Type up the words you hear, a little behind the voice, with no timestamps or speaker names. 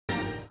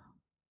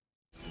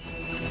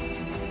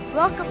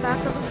Welcome back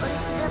everybody.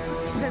 Today I'm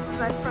playing with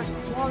my friend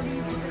Wali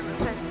with a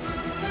Revenge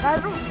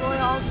Battle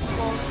Royale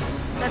mode.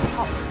 Let's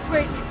hop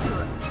straight into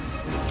it.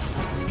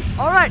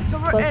 Alright, so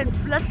we're in.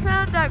 Let's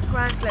land at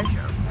Grand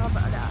Glacier. How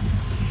about that?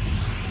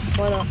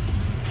 Why not?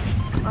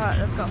 Alright,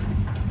 let's go.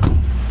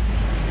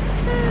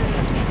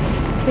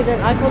 Okay, then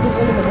I called it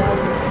the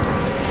medallion.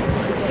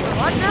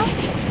 What now?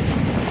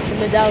 The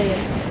medallion.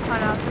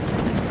 Find out.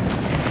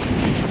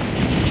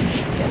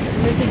 Okay, the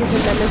mythic is a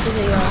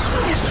nemesis.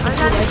 I'm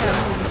not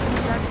sure.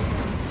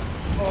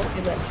 Oh,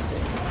 okay, let's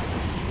see.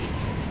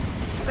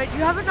 Wait, do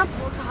you have enough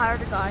wool to hire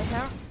the guy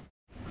here?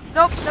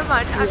 Nope, never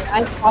mind. Yeah, I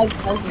have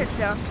 5,000. Kids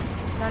here.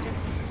 Landing.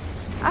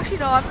 Actually,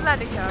 no, I'm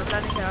landing here. I'm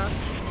landing here.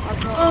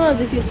 No,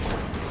 the kids.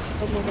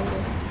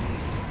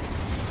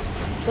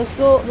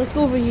 Go. Let's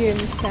go over here in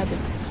this cabin.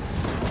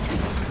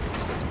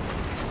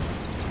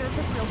 It's gonna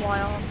take me a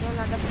while. I'm gonna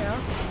land up here.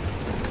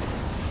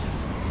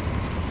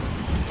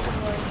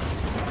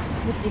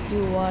 It'll take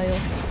you a while.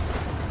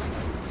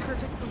 It's gonna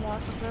take me a while,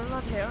 so I'm gonna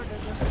land here and then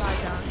just slide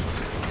down.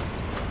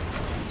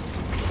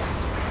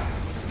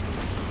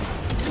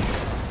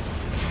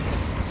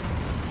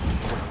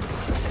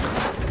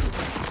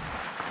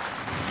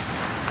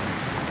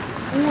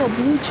 Ooh, a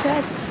blue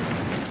chest.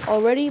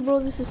 Already, bro,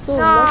 this is so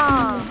Nah.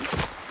 lucky.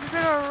 You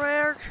get a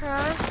rare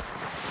chest.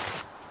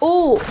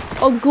 Oh,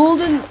 a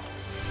golden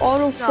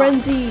auto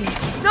frenzy.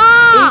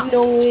 Nah! Ain't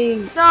no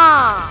way.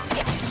 Nah!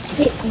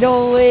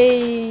 No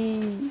way.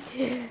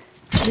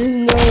 There's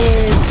no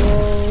way,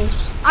 bro.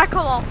 I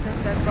call all of this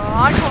then, bro.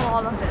 I call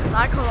all of this.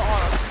 I call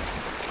all of it.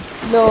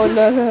 No.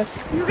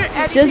 You get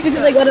anything. Just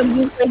because I got a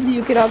blue frenzy,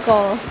 you cannot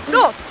call.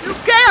 No! You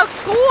get a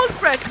gold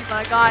frenzy,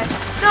 my guy.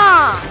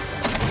 Nah!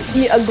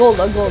 Yeah, a gold.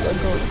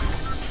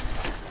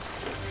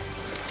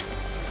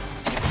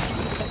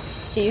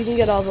 Okay, you can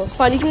get all those.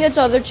 Fine, you can get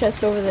the other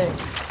chest over there.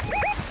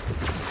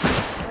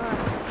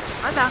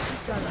 I'm actually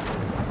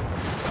jealous.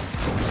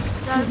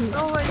 There's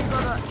no way you're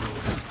gonna.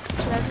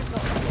 There's no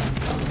way.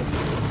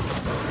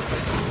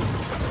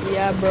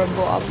 Yeah, bro,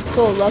 I'm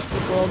so lucky,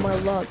 bro. My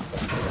luck.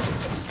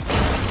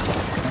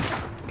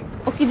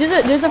 Okay,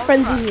 there's a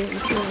frenzy here.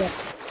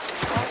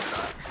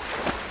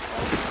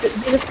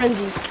 There's a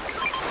frenzy.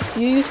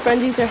 You use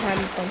frenzies or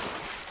hand pumps?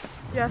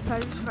 Yes, I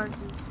use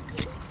frenzies.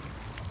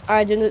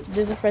 Alright,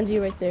 there's a frenzy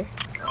right there.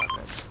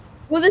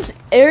 Well, this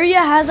area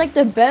has like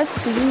the best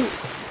loot.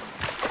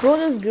 Bro,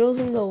 this girl's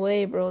in the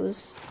way, bro.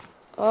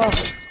 Oh.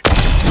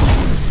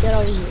 Get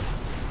out of here.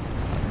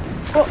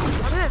 Oh.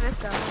 How did I miss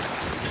that?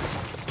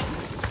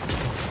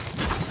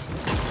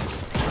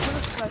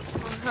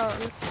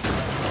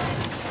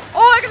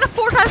 Oh, I got a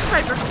 4x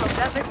sniper scope.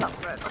 That makes up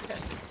for it. Okay.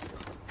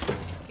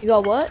 You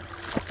got what?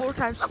 A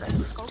 4x sniper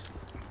scope.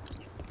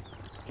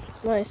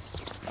 Nice.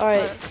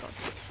 Alright.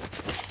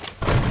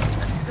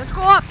 Let's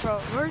go up, bro.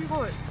 Where are you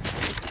going?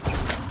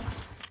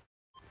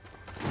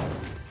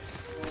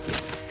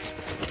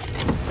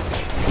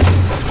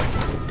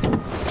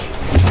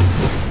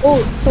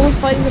 Oh, someone's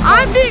fighting the boss.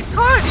 I'm being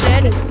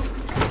targeted!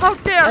 How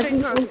dare I they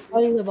think target? someone's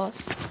fighting the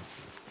boss.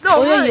 No,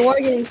 oh yeah, really? you are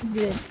getting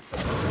targeted.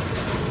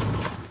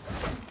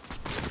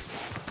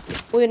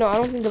 Wait, no, I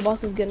don't think the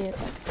boss is getting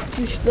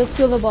attacked. Let's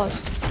kill the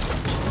boss.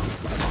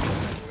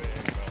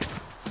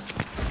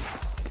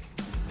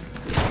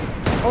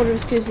 Oh,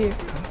 there's kids here. Need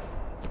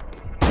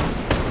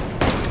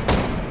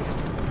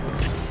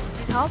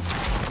help?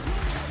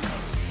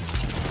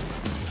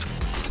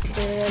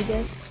 Yeah, I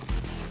guess.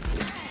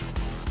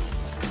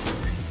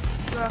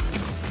 Yeah.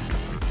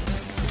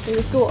 Okay,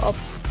 let's go up.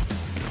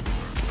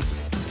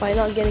 By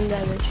not getting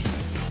damage.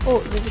 Oh,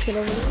 there's a kid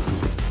over there.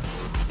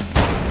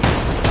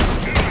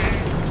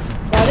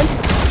 Got him.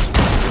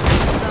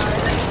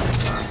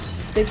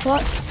 Big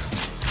pot.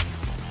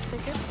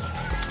 Take it.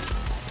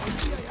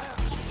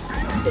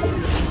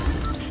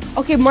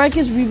 Okay, mark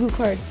his reboot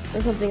card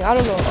or something. I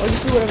don't know. I'll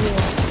just do whatever you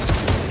want.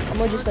 I'm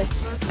gonna just like.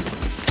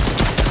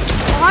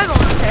 Oh, I'm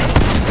okay.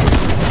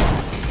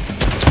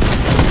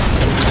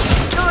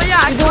 No,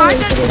 yeah, I tried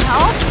to need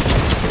help.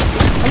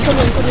 I'm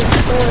coming. Don't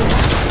worry.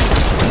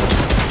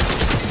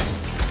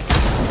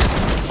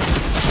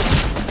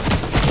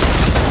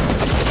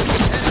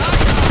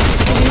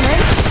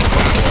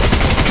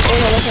 Oh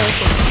no, that's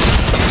everything.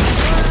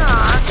 No,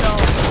 I'm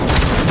going.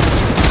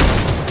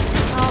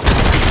 Help.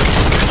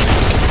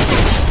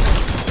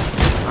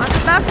 I'm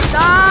about to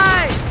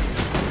die.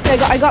 Okay,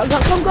 I got.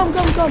 Come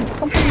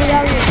from the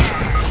alley.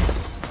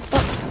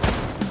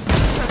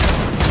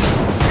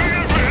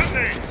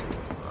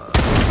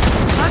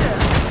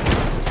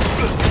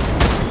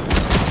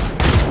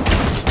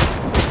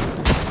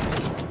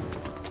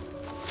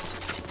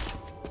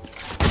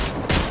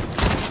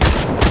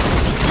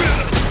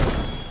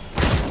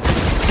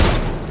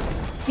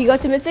 You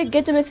got to mythic?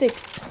 Get to mythic.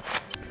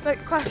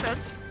 Wait, question.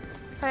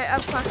 Hey, I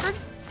have a question.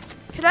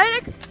 Can I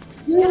like...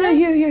 Yeah,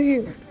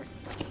 here.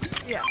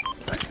 Yeah.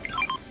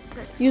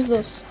 Use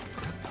those.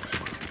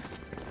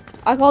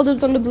 I called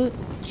it on the blue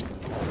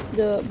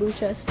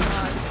chest.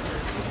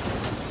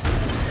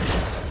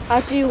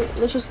 Actually,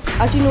 let's just,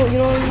 you know what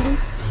I'm gonna do?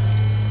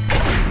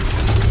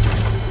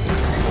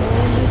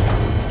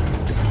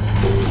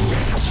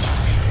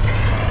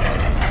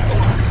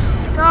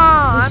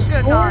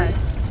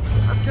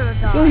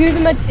 here's a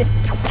med kit.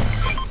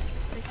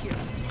 Thank you.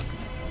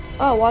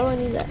 Oh, why do I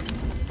need that?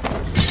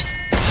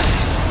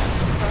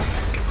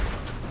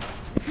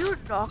 If you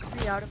knocked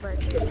me out of my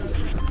game,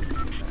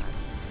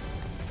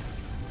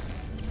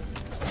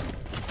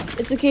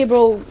 It's okay,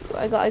 bro.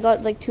 I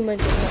got like 2 med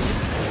kits.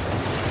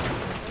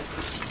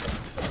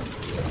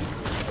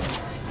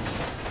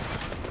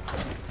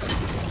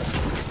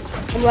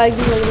 I'm lagging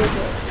a little bit.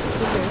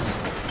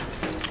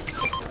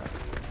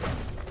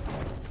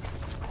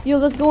 Yo,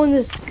 let's go in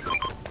this.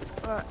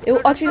 It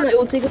will, actually, no, it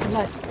will take us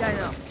back. Yeah, I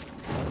know.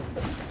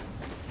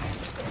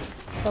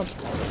 Come.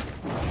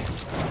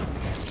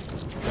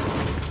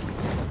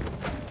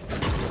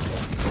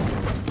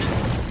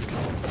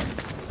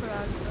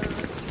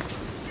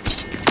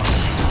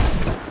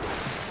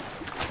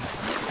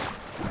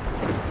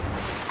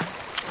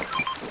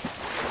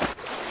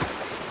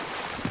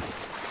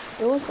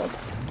 Yo, what's up?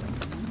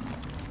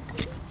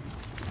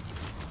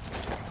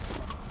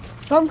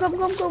 Come.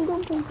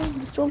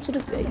 The storm should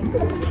have got you.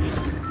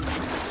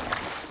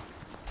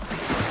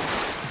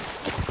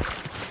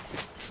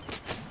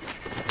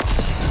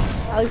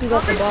 I think we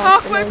got the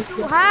boss. How many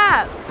you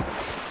have?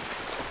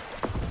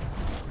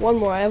 One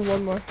more. I have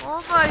one more.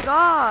 Oh my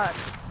god.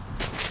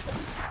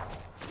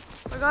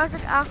 My guy's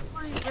like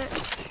actually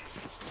rich.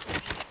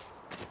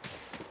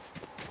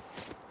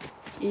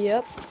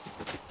 Yep.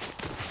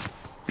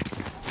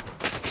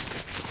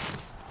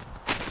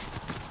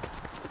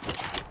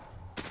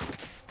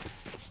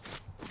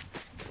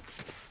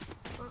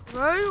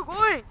 Where are you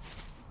going?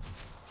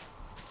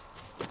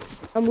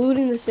 I'm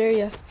looting this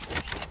area.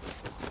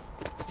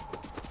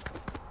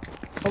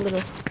 A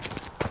little.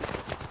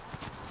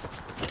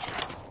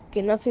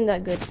 Okay, nothing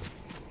that good.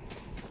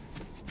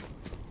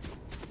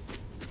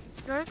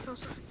 Very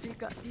close to you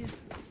got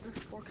this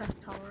forecast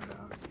tower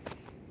now.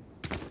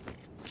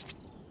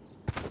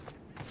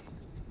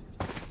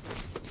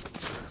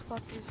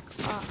 Spot these.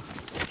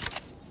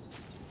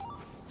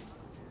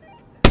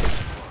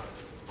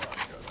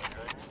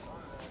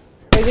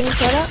 Are you gonna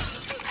shut up?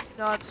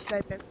 No, I'm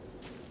sniping.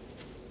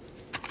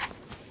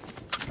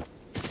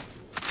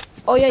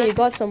 Oh yeah, you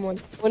got someone.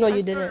 Oh no,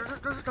 you didn't.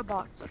 Those are the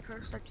bots. I'm trying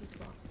to snipe these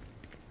bots.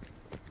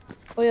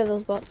 Oh yeah,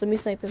 those bots. Let me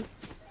snipe him.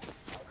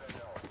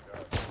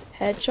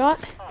 Headshot.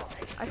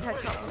 I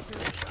headshot one too.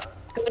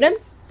 Got him?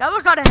 That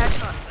was not a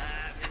headshot.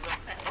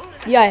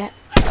 Yeah,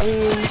 I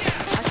mean,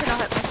 I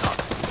cannot hit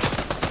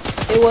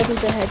myself. it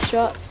wasn't a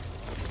headshot.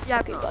 Yeah,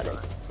 Okay, got it.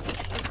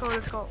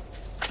 Let's go.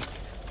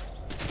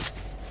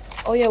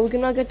 Oh yeah, we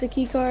cannot get the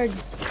key card.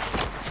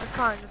 That's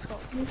fine, let's go.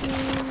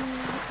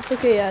 It's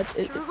okay, yeah.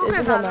 It Should we go get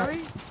doesn't matter.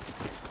 Valerie?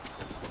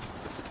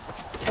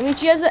 I mean,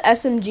 she has an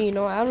SMG.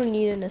 No, I don't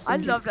need an SMG. I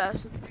love that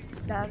SMG.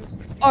 That is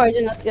Alright,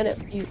 then let's get it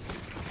for you.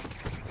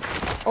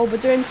 Oh,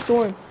 but they're in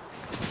storm.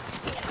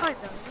 kind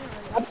of.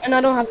 Yeah. And I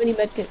don't have any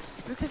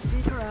medkits. We can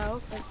beat her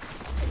out. Like,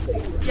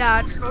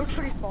 yeah, it's road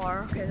pretty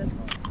far. Okay, let's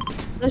go.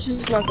 Let's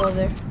just not go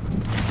there.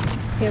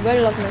 Okay,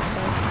 better luck next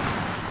time.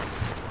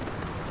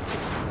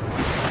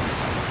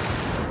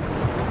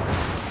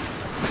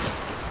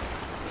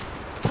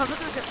 Probably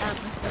gonna get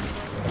ambushed.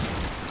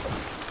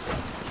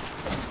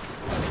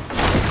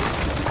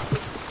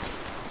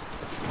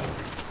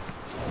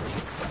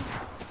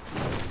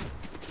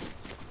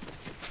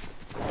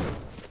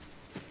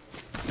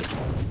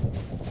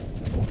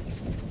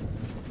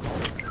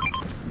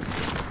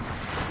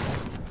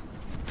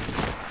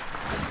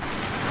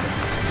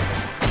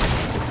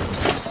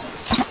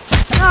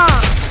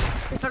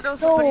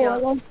 No, I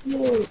love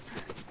you.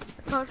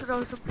 I thought there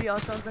was somebody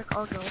else. I was like,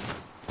 oh no.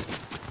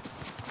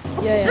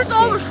 Yeah, There's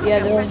always shooting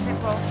at they're... fencing,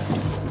 bro.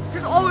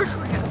 There's always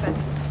shooting at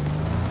fencing.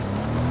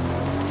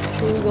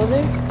 Should we go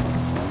there?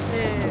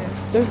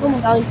 Yeah. There's no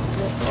medallion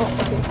there. Oh,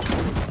 okay.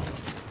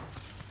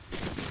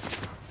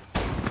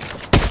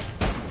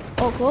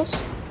 Oh, close.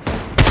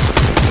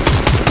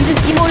 He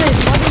just emoted.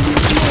 Why did he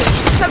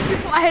emote? 7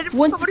 people. I hit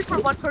somebody for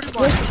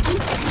 131.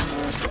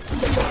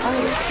 I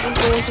don't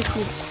know what to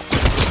see.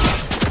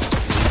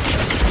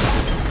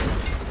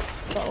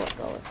 Got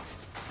it.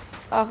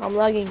 Ah, I'm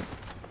lagging.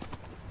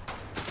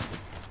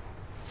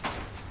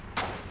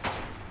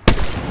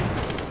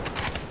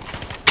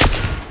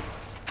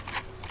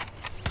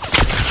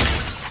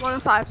 One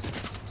and 5.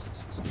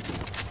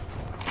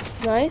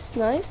 Nice.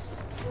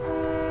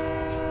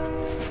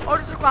 Oh,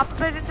 there's a grapple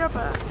pit in there,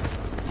 but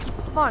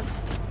come on.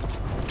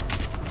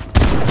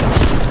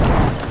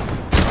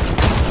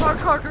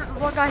 Charge, there's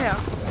one guy here.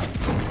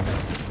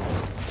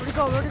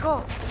 Where'd he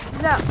go?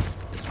 He left.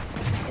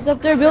 He's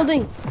up there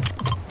building.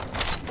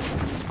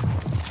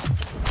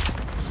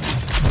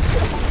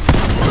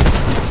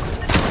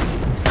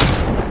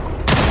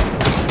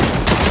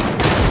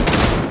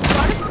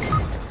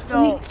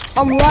 No.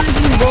 I'm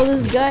lagging, bro,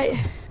 this guy.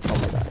 Oh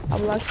my god,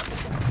 I'm lagging.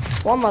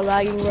 Why am I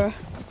lagging, bro?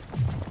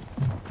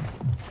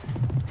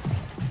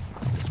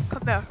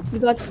 Come here. You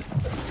got...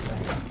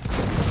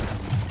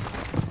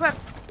 Quick.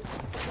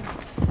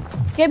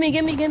 Get me.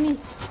 Behind you.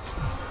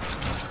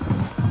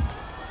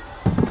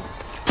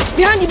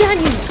 Where'd he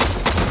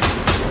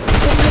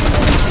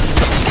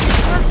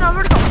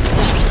go?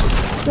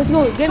 Go. Let's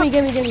go. Get me.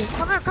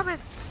 Come in, come in.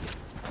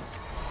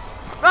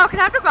 Bro, can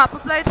I have the grapple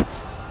blade?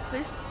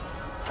 Please.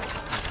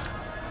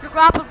 The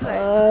grapple blade.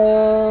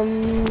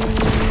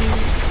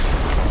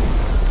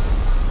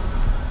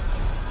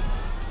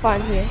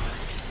 Fine, here.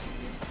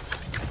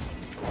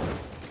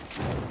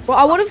 Well,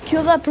 I would have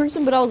killed that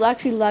person, but I was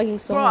actually lagging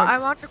so Bro, hard. I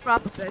want the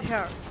grapple blade.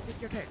 Here,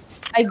 take your take.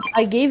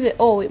 I gave it.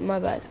 Oh, wait, my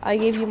bad. I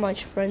gave you my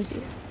frenzy.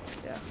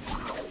 Yeah.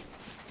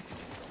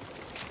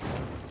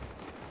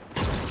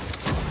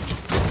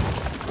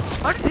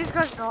 Why do these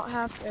guys not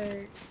have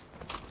a...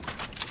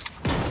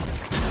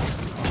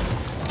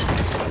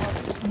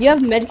 Do you have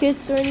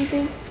medkits or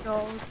anything?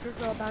 No, there's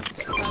a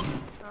bandage. No.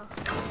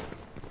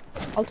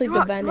 I'll take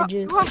the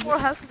bandages. You have more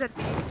health than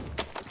me.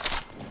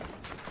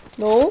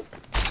 No.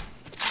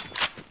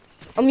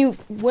 I mean,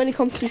 when it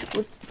comes to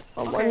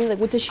I mean, like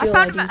with the shield.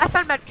 I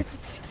found medkits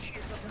and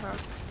shields on her.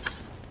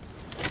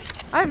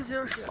 I have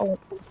 0 shields. Oh.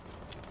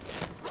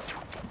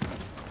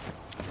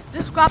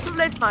 This grapple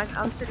blade's mine.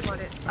 I was sitting on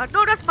it.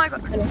 No, that's my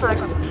grapple. That's my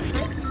grapple.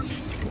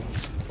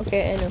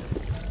 Okay, I know.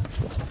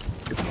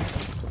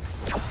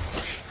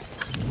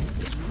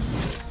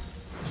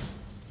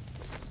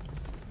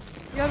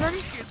 You have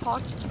any shield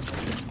pots?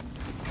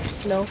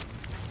 No.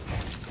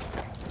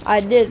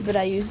 I did, but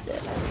I used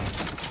it.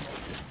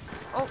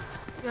 Oh,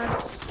 yes.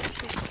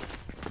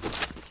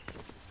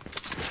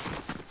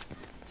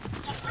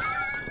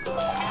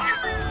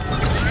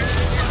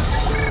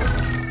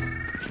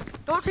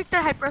 Don't take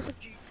that hyper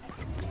SMG.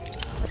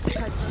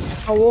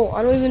 I won't.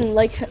 I don't even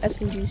like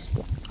SMGs.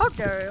 How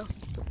dare you?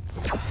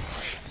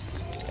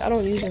 I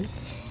don't use them.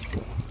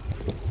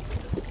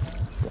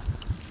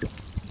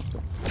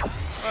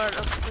 Alright,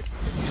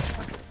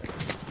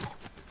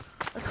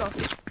 let's go.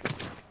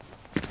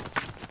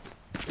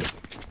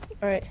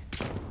 Alright.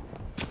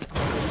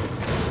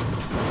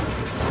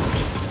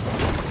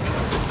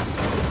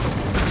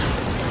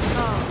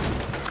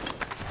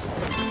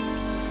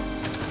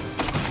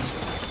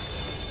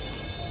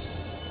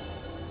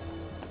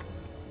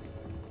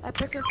 I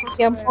picked it for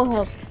Yeah, I'm full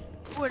health.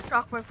 Ooh, and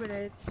shockwave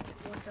grenades.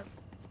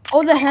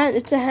 Oh, the hand.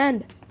 It's a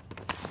hand.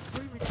 What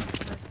do you mean?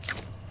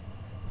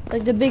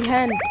 Like the big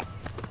hand.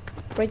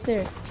 Right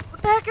there.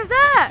 What the heck is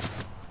that?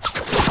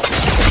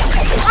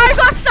 I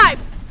got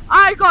sniped!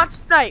 I got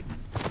sniped!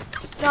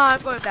 No,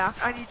 I'm going back.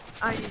 I need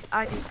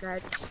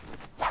meds.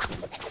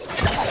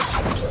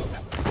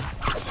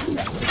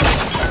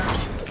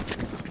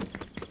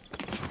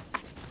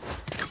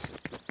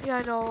 Yeah,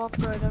 I know, I'm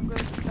good. I'm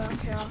good.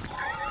 Back, yeah.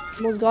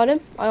 Almost got him.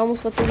 I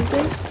almost got the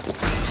weekend.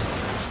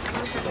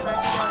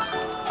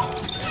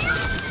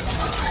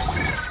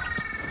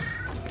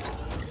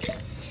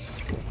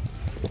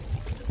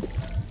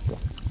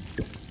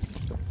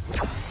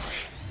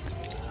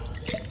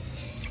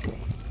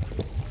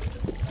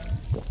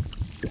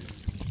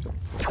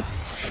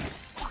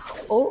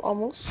 Oh,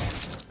 almost.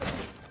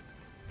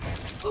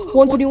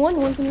 121,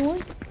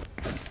 121.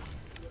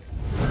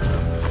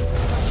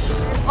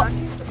 Oh.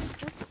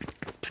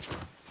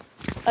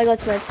 I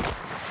got sniped.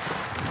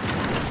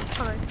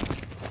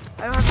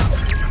 I don't have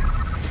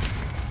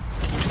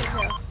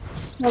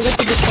No, I got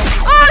the big one.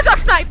 Oh, I got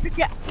sniped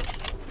again!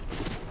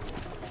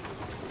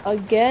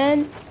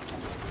 Again?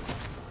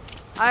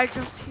 I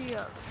just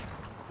hear.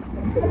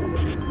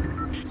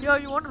 Yo,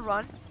 you wanna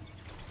run?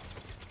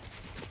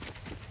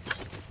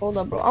 Hold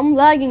up, bro. I'm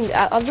lagging.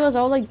 Otherwise,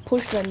 I would like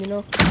push them, you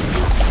know.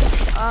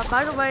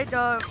 By the way,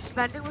 the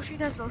vending machine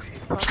has no sheet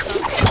pump.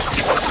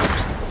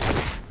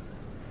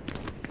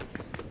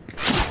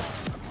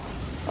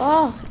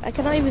 Oh, I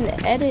cannot even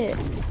edit.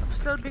 I'm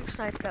still being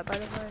sniped at, by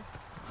the way.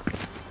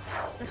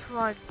 Let's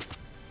run.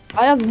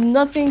 I have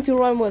nothing to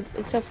run with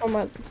except for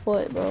my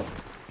foot, bro.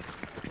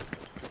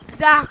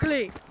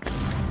 Exactly.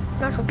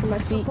 That's Except for my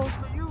feet. supposed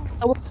for you.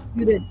 So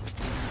you did.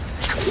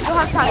 You don't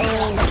have time.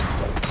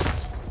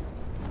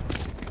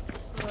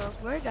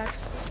 Where that's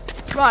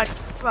run.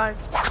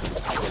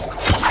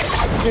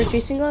 They're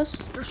chasing us?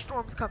 There's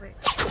storms coming.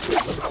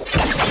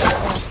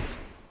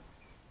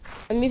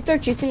 I mean, if they're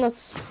chasing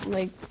us,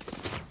 like,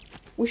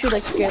 we should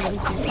like scare them too.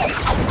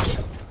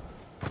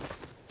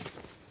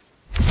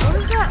 What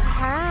is that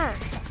hand?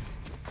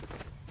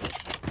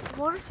 I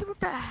want to see what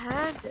that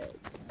hand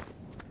is.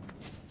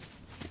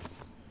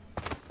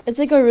 It's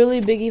like a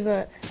really big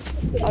event.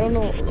 I don't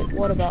know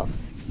what about.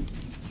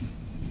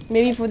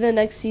 Maybe for the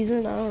next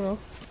season, I don't know.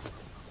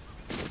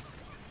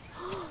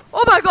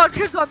 Oh my god,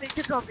 kids on me,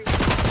 kids on me. You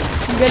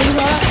getting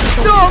that?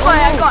 No way,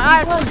 I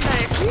have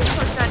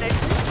 29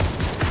 HP.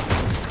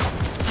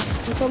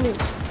 You told me.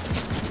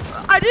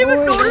 I didn't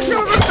even notice they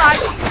were beside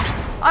me.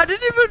 I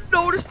didn't even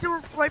notice they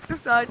were right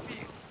beside me.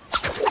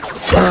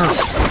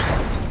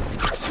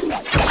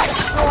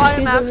 Oh, I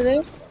am over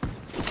there.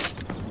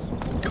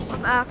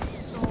 I'm actually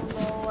so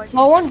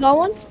low. Got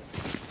one.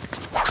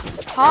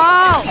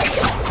 How?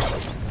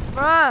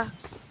 Bruh.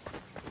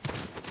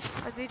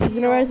 I need He's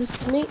gonna rise this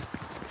to me.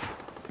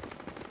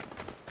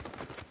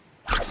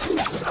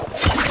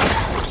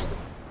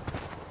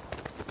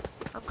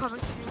 I'm coming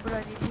to you, but I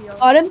need heal.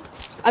 Got him.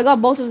 I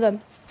got both of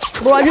them.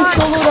 Bro, I just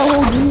soloed the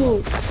whole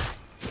duo.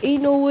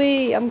 Ain't no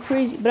way. I'm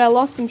crazy. But I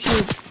lost some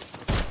shield.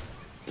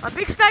 I'm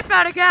being sniped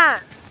at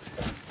again.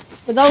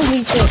 But that was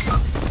me too.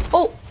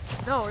 Oh!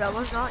 No, that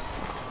was not.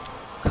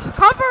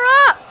 Cover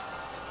up!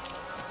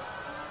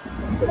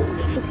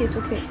 Okay, it's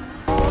okay.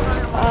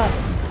 I'm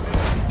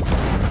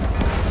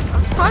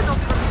trying not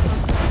to cover.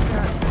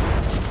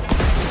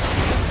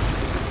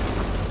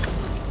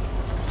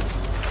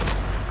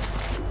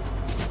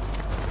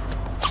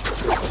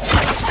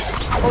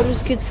 Oh,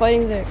 there's kids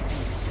fighting there.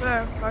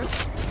 Where?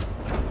 First?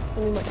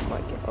 Let me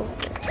mark it. Oh,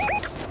 there.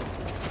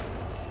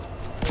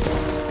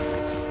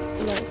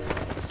 Nice.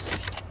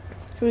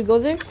 Should we go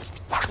there?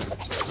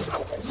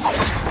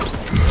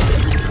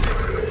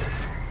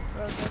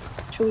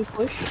 Should we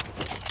push?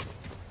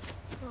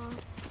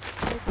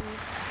 Maybe.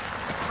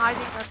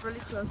 Hiding, I'm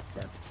really close to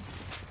them.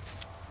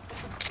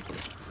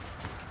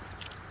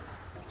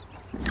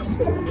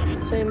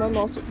 So your mom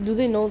also, do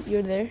they know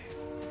you're there?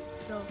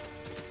 No.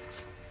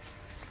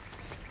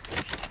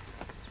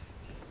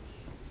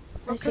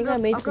 I think I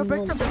made some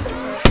noise.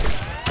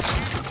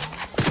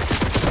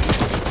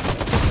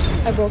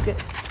 I broke it.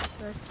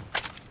 Nice.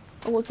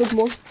 Oh, it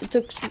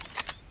took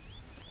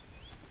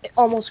it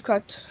almost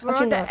cracked. We're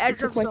Actually on the not.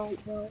 edge of zone,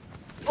 bro.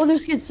 Oh,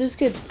 there's kids,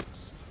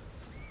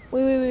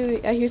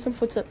 Wait. I hear some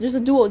footsteps. There's a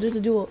duo.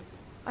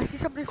 I see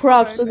somebody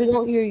Crouch so they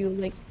don't hear you.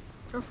 Like,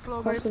 they're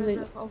flow crouch so they...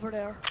 over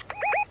there.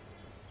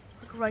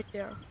 Like right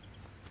there.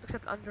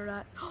 Except under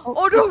that. Oh,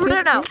 Oh, they're over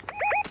there now!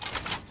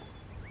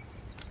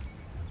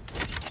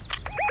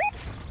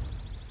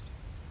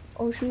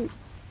 Oh shoot.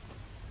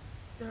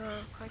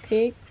 They're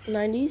Okay,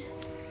 90s.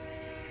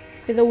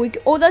 Okay,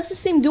 oh, that's the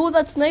same duo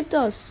that sniped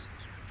us.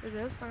 It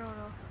is? I don't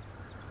know.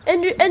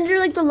 And they're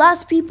like the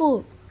last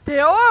people. They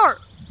are!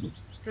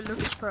 They're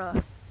looking for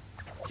us.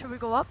 Should we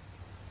go up?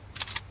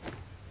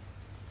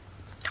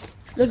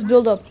 Let's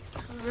build up.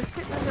 Should we risk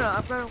it? No,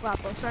 I'm going to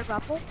grapple. Should I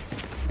grapple?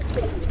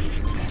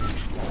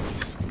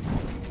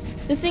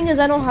 The thing is,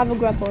 I don't have a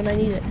grapple and I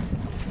need it.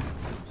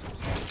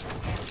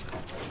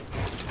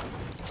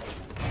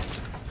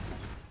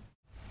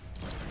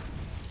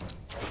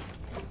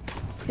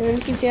 Okay, let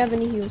me see if they have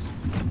any heals.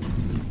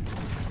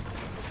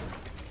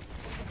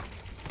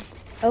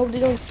 I hope they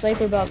don't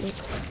sniper about me.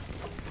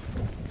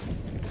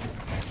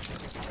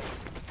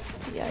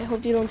 Yeah, I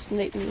hope they don't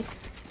snipe me.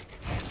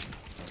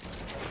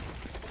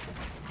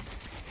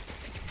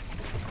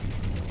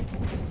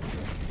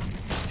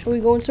 Shall we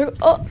go in circle?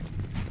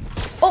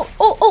 Oh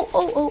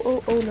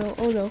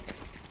no.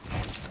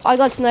 I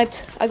got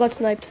sniped. Oh, I got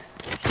sniped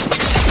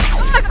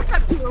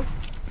too.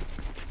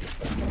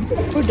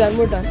 We're done.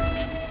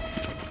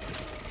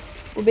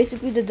 We're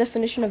basically the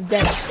definition of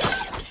dead.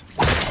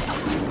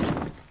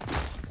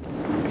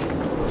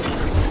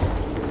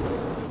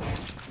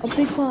 A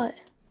big pot.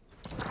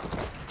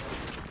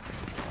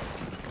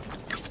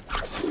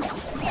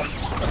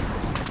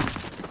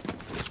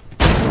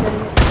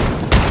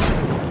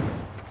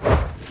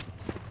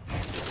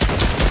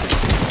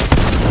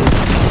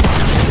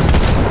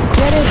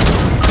 Get it.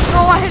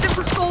 No, I hit him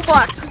for so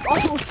much. He's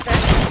almost dead.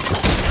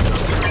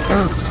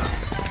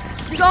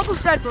 He's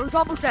almost dead, bro. He's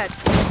almost dead.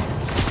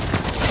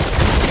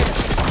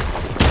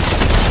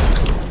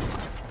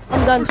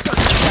 I'm done.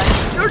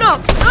 You're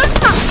done.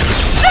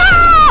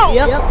 No!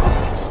 Yep.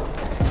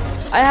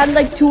 I had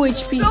like 2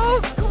 HP. So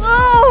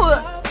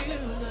close!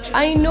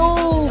 I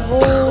know,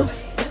 bro.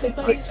 It's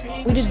okay.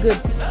 We did good.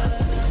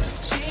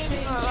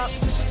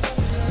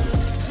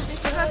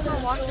 You guys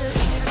don't watch this.